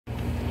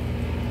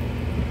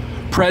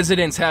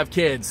Presidents have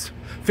kids.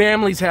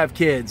 Families have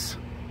kids.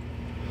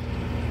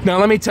 Now,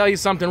 let me tell you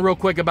something real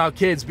quick about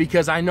kids,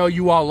 because I know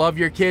you all love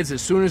your kids.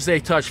 As soon as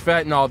they touch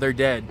fentanyl, they're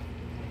dead.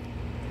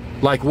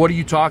 Like, what are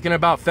you talking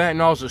about?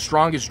 Fentanyl is the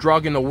strongest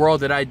drug in the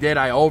world that I did.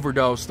 I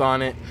overdosed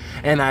on it,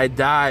 and I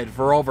died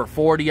for over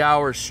 40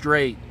 hours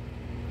straight.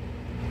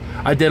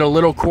 I did a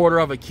little quarter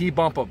of a key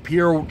bump of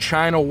pure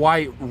China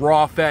white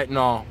raw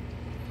fentanyl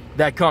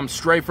that comes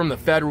straight from the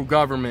federal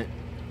government.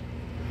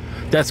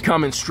 That's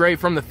coming straight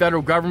from the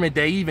federal government.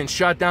 They even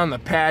shut down the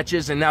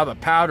patches, and now the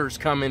powder's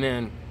coming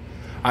in.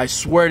 I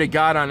swear to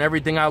God, on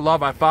everything I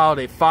love, I filed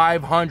a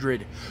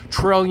 $500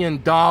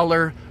 trillion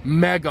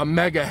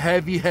mega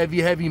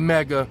heavy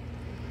mega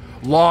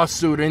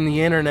lawsuit in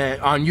the internet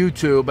on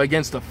YouTube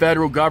against the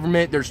federal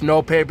government. There's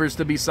no papers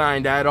to be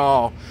signed at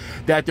all.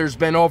 That there's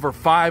been over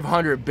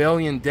 500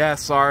 billion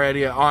deaths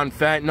already on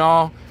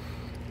fentanyl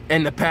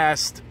in the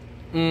past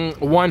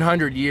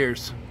 100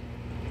 years.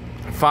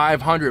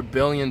 500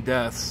 billion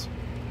deaths.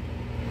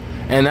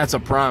 And that's a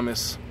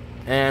promise.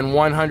 And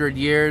 100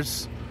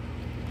 years...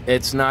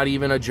 it's not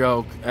even a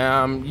joke.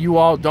 You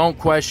all don't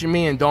question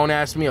me and don't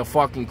ask me a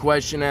fucking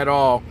question at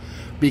all,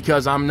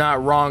 because I'm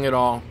not wrong at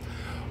all.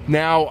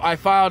 Now, I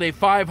filed a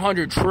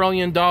 $500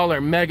 trillion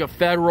mega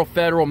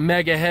federal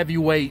mega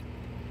heavyweight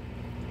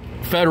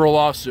federal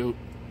lawsuit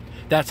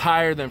that's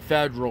higher than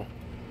federal.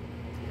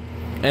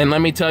 And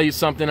let me tell you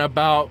something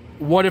about,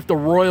 what if the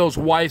royal's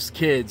wife's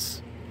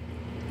kids,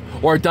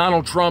 or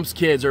Donald Trump's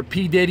kids, or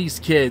P. Diddy's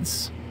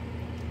kids,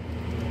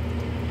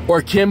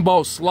 or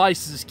Kimbo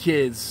Slice's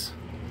kids,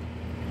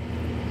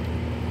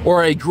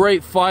 or a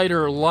great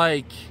fighter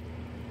like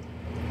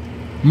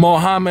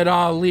Muhammad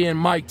Ali and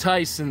Mike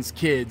Tyson's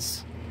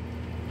kids?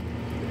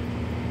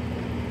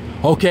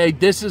 Okay,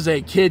 this is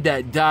a kid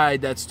that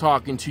died that's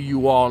talking to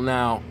you all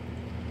now.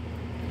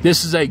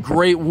 This is a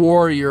great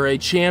warrior, a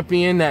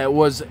champion that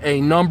was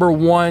a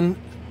 #1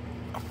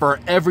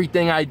 for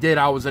everything I did.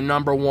 I was a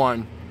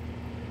 #1.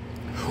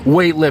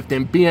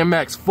 Weightlifting,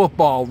 BMX,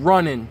 football,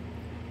 running,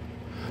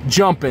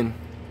 jumping,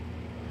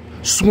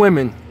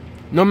 swimming.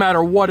 No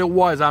matter what it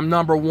was, I'm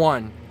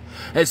 #1.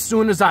 As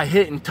soon as I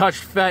hit and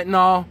touched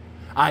fentanyl,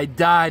 I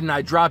died, and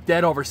I dropped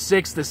dead over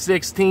 6 to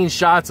 16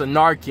 shots of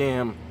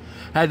Narcan.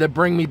 Had to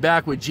bring me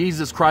back with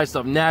Jesus Christ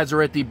of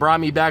Nazareth. He brought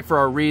me back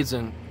for a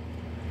reason.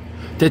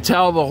 To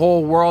tell the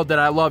whole world that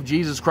I love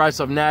Jesus Christ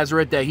of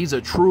Nazareth, that he's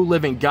a true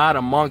living God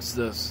amongst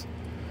us.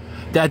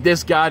 That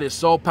this God is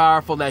so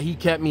powerful that he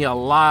kept me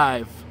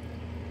alive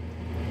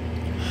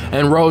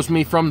and rose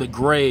me from the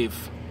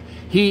grave.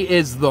 He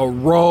is the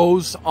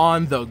rose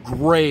on the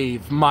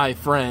grave, my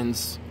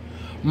friends,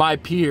 my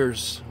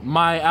peers,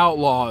 my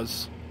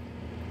outlaws.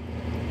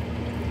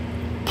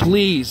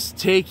 Please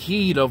take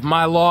heed of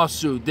my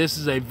lawsuit. This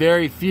is a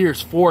very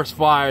fierce force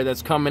fire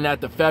that's coming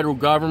at the federal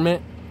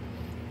government.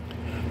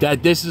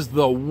 That this is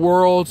the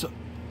world's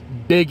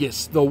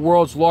biggest, the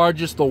world's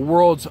largest, the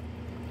world's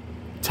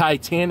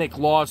titanic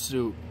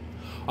lawsuit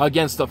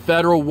against the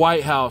federal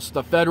White House,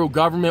 the federal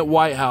government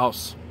White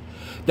House.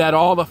 That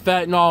all the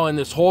fentanyl in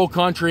this whole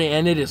country,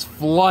 and it is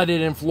flooded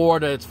in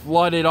Florida, it's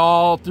flooded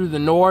all through the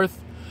north,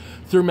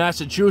 through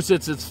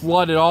Massachusetts, it's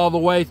flooded all the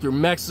way through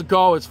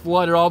Mexico, it's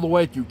flooded all the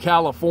way through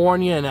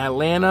California and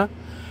Atlanta.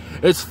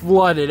 It's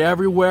flooded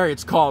everywhere.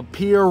 It's called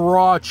pure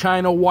raw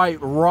China white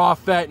raw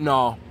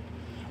fentanyl.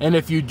 And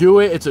if you do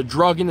it, it's a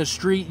drug in the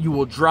street. You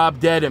will drop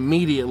dead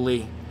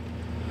immediately.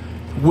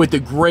 With the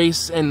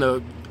grace and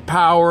the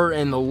power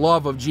and the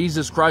love of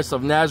Jesus Christ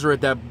of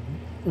Nazareth, that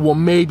will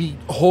maybe,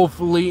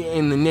 hopefully,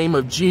 in the name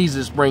of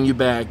Jesus, bring you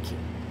back.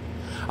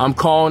 I'm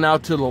calling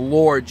out to the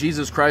Lord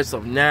Jesus Christ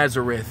of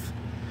Nazareth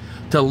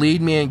to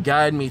lead me and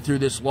guide me through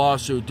this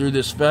lawsuit, through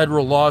this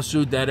federal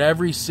lawsuit, that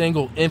every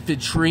single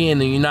infantry in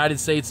the United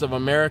States of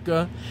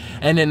America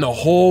and in the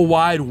whole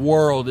wide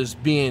world is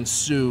being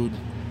sued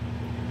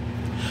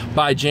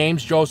by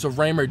James Joseph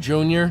Raymer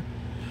Jr.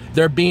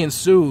 They're being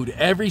sued.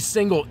 Every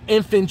single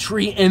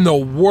infantry in the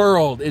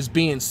world is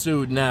being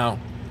sued now.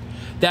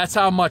 That's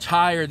how much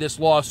higher this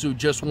lawsuit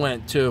just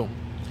went to.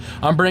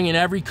 I'm bringing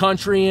every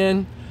country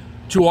in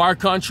to our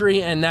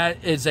country, and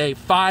that is a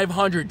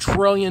 $500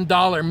 trillion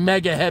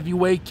mega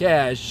heavyweight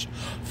cash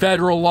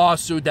federal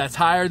lawsuit that's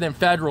higher than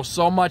federal,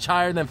 so much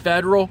higher than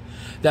federal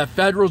that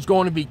federal's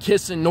going to be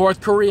kissing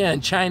North Korea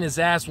and China's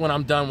ass when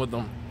I'm done with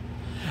them.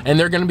 And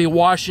they're going to be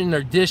washing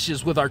their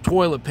dishes with our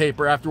toilet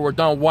paper after we're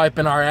done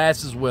wiping our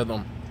asses with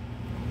them.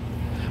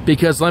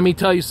 Because let me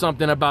tell you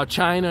something about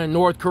China and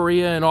North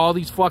Korea and all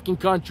these fucking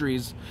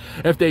countries.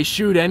 If they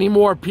shoot any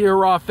more pure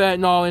raw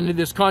fentanyl into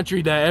this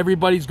country, that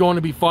everybody's going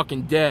to be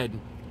fucking dead.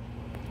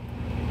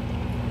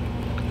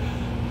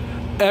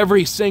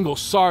 Every single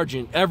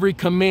sergeant, every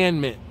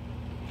commandment,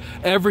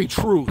 every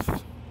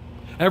truth,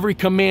 every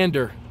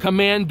commander,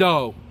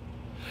 commando,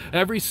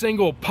 every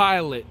single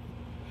pilot,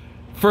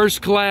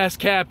 first class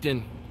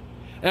captain,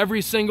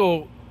 every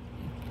single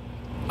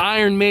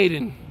Iron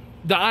Maiden,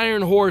 the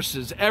Iron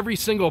Horses, every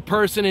single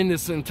person in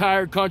this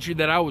entire country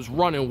that I was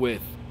running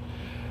with,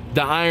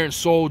 the Iron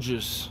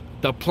Soldiers,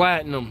 the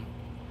Platinum,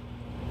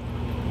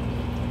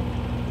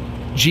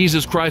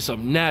 Jesus Christ of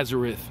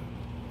Nazareth.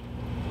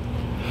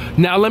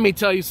 Now let me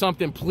tell you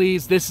something,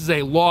 please. This is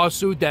a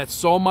lawsuit that's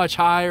so much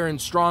higher and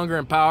stronger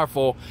and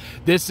powerful.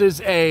 This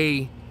is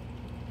a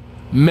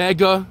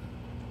mega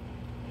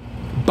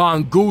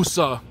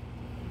Bangusa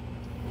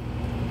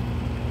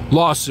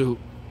lawsuit.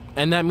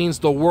 And that means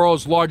the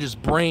world's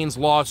largest brains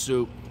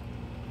lawsuit.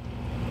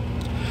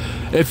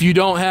 If you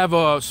don't have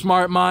a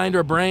smart mind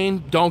or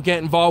brain, don't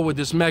get involved with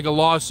this mega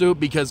lawsuit,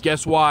 because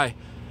guess why?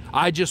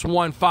 I just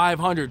won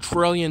 $500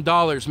 trillion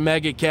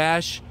mega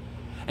cash.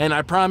 And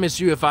I promise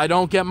you, if I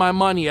don't get my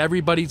money,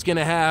 everybody's going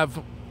to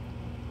have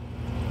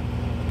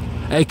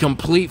a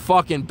complete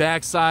fucking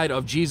backside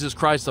of Jesus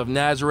Christ of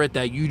Nazareth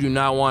that you do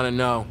not want to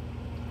know.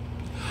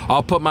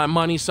 I'll put my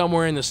money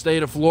somewhere in the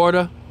state of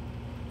Florida,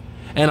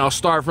 and I'll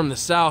start from the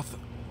south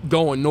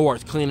going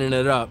north, cleaning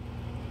it up.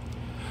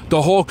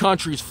 The whole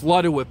country's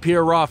flooded with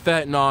pure raw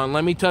fentanyl. And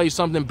let me tell you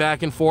something,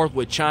 back and forth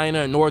with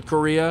China and North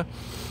Korea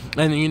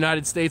and the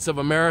United States of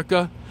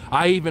America.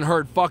 I even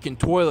heard fucking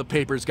toilet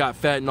paper's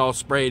got fentanyl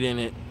sprayed in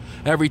it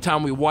every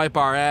time we wipe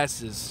our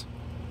asses.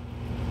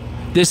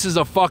 This is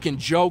a fucking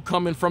joke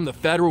coming from the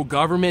federal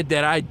government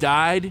that I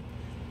died.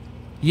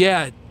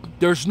 Yeah,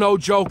 there's no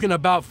joking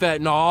about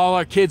fentanyl. All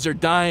our kids are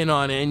dying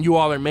on it, and you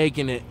all are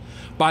making it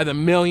by the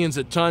millions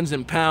of tons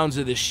and pounds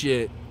of this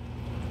shit.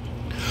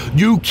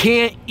 You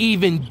can't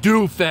even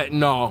do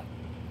fentanyl.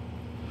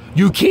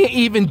 You can't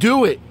even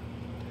do it.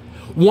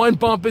 One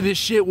bump of this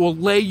shit will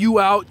lay you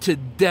out to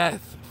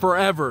death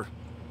forever.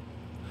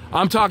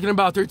 I'm talking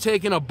about they're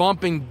taking a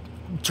bump and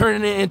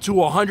turning it into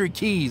 100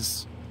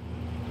 keys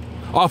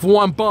off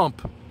one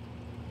bump.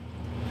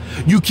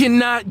 You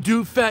cannot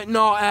do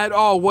fentanyl at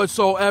all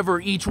whatsoever.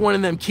 Each one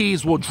of them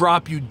keys will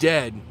drop you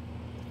dead.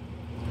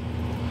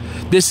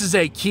 This is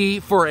a key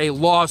for a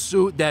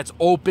lawsuit that's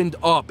opened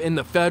up in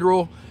the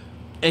federal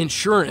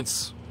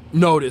insurance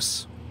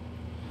notice.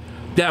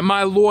 That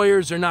my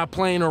lawyers are not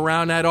playing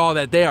around at all,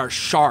 that they are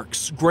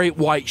sharks, great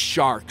white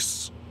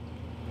sharks.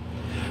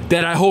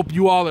 That I hope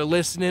you all are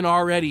listening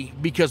already,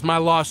 because my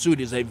lawsuit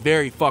is a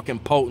very fucking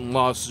potent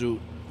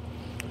lawsuit.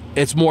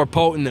 It's more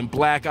potent than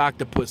Black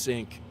Octopus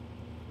Inc.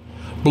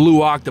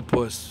 Blue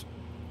Octopus.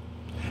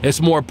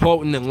 It's more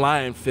potent than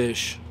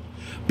Lionfish.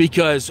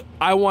 Because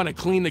I want to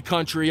clean the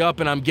country up,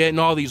 and I'm getting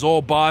all these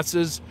old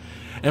bosses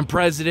and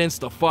presidents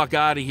the fuck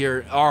out of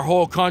here. Our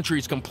whole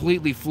country's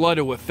completely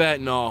flooded with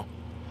fentanyl.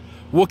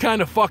 What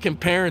kind of fucking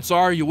parents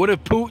are you? What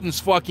if Putin's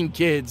fucking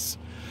kids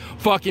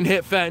fucking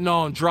hit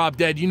fentanyl and drop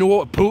dead? You know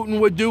what Putin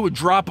would do? Would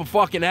drop a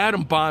fucking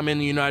atom bomb in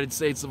the United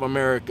States of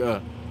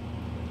America.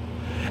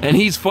 And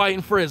he's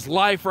fighting for his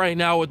life right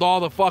now with all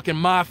the fucking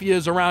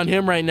mafias around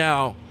him right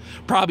now.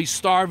 Probably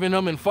starving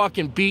them and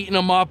fucking beating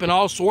them up, and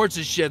all sorts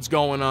of shit's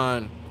going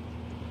on.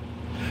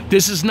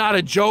 This is not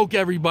a joke,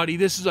 everybody.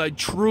 This is a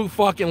true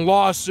fucking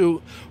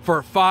lawsuit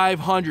for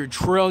 $500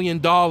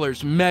 trillion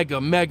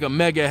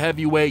mega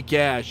heavyweight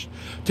cash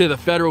to the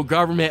federal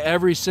government.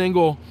 Every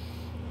single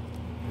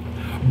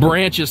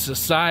branch of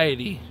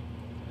society,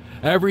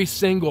 every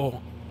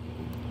single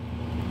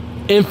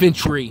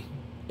infantry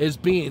is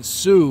being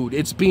sued.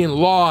 It's being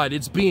lawed.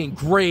 It's being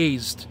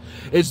grazed.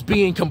 It's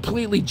being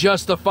completely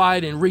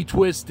justified and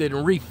retwisted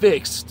and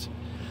refixed.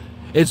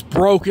 It's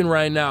broken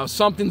right now.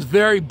 Something's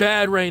very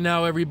bad right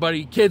now,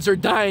 everybody. Kids are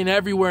dying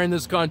everywhere in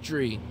this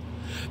country.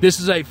 This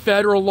is a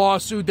federal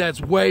lawsuit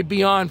that's way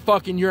beyond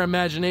fucking your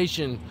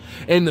imagination.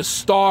 In the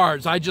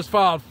stars. I just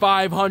filed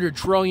 $500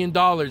 trillion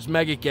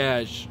mega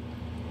cash.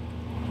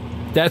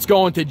 That's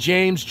going to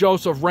James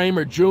Joseph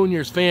Raymer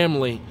Jr.'s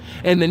family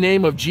in the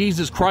name of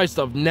Jesus Christ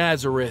of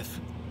Nazareth.